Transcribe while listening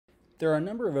There are a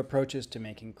number of approaches to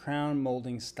making crown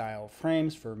molding style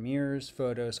frames for mirrors,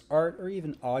 photos, art, or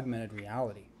even augmented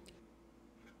reality.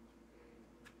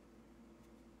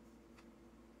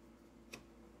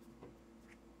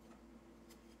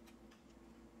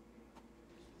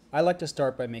 I like to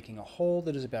start by making a hole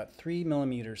that is about 3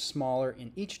 millimeters smaller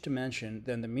in each dimension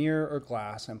than the mirror or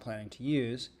glass I'm planning to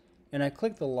use, and I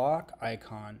click the lock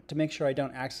icon to make sure I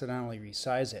don't accidentally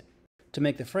resize it. To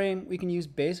make the frame, we can use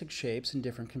basic shapes in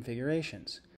different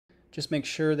configurations. Just make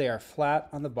sure they are flat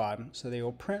on the bottom so they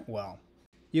will print well.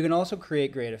 You can also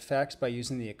create great effects by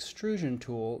using the extrusion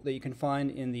tool that you can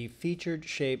find in the featured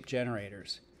shape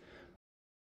generators.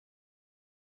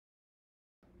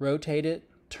 Rotate it,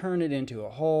 turn it into a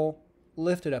hole,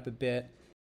 lift it up a bit,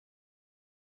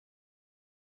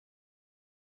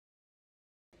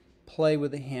 play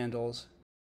with the handles,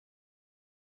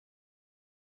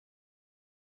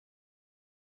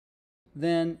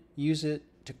 then use it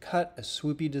to cut a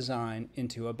swoopy design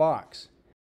into a box.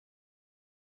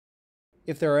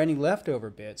 If there are any leftover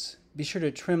bits, be sure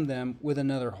to trim them with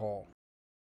another hole.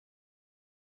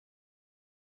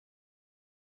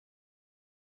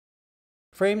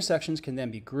 Frame sections can then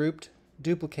be grouped,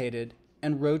 duplicated,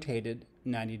 and rotated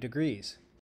 90 degrees.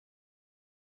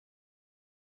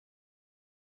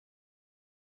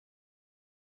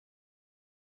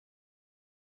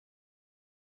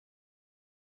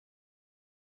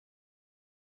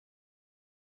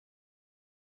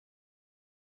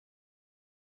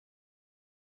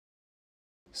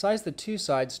 Size the two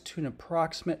sides to an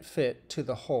approximate fit to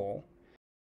the hole.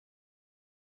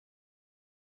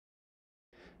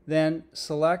 Then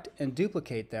select and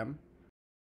duplicate them.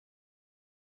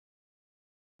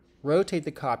 Rotate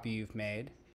the copy you've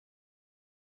made.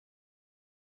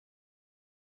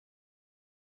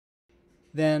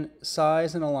 Then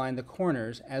size and align the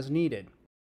corners as needed.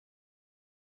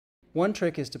 One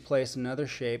trick is to place another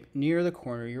shape near the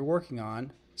corner you're working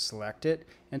on, select it,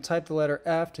 and type the letter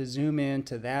F to zoom in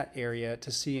to that area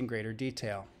to see in greater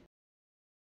detail.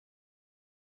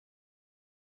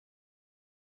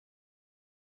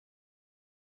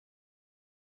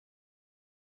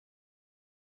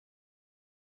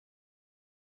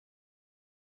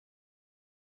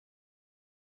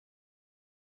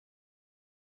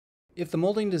 If the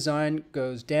molding design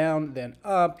goes down then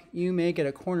up, you may get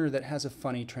a corner that has a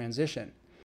funny transition.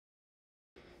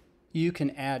 You can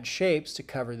add shapes to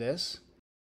cover this,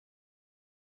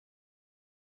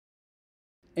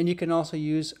 and you can also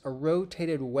use a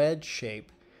rotated wedge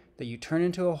shape that you turn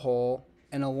into a hole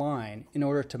and align in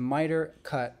order to miter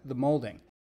cut the molding.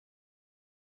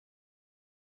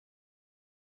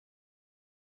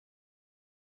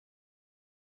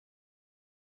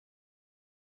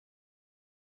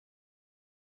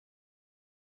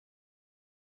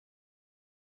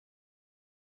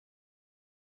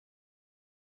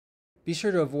 Be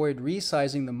sure to avoid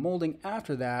resizing the molding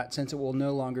after that, since it will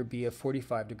no longer be a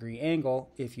 45-degree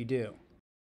angle if you do.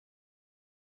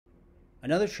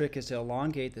 Another trick is to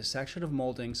elongate the section of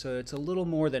molding so it's a little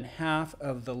more than half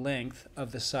of the length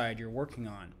of the side you're working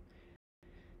on.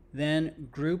 Then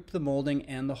group the molding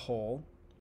and the hole,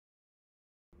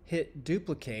 hit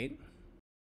duplicate,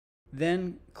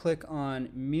 then click on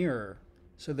mirror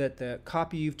so that the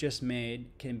copy you've just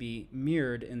made can be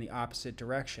mirrored in the opposite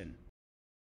direction.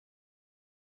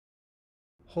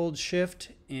 Hold Shift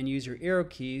and use your arrow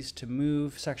keys to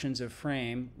move sections of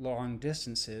frame long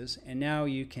distances, and now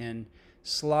you can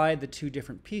slide the two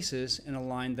different pieces and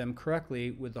align them correctly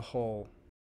with the hole.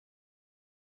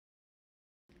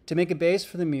 To make a base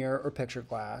for the mirror or picture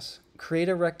glass, create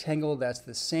a rectangle that's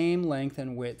the same length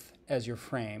and width as your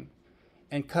frame,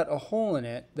 and cut a hole in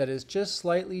it that is just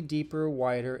slightly deeper,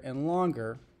 wider, and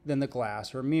longer than the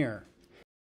glass or mirror.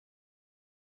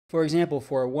 For example,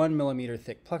 for a 1 millimeter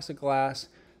thick plexiglass,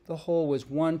 the hole was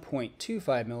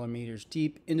 1.25 millimeters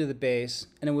deep into the base,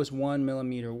 and it was 1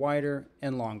 millimeter wider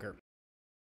and longer.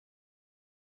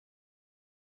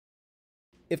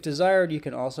 If desired, you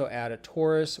can also add a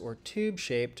torus or tube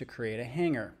shape to create a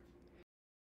hanger.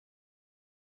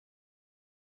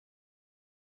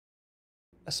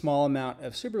 A small amount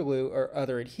of superglue or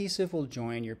other adhesive will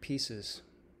join your pieces.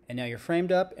 And now you're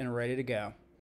framed up and ready to go.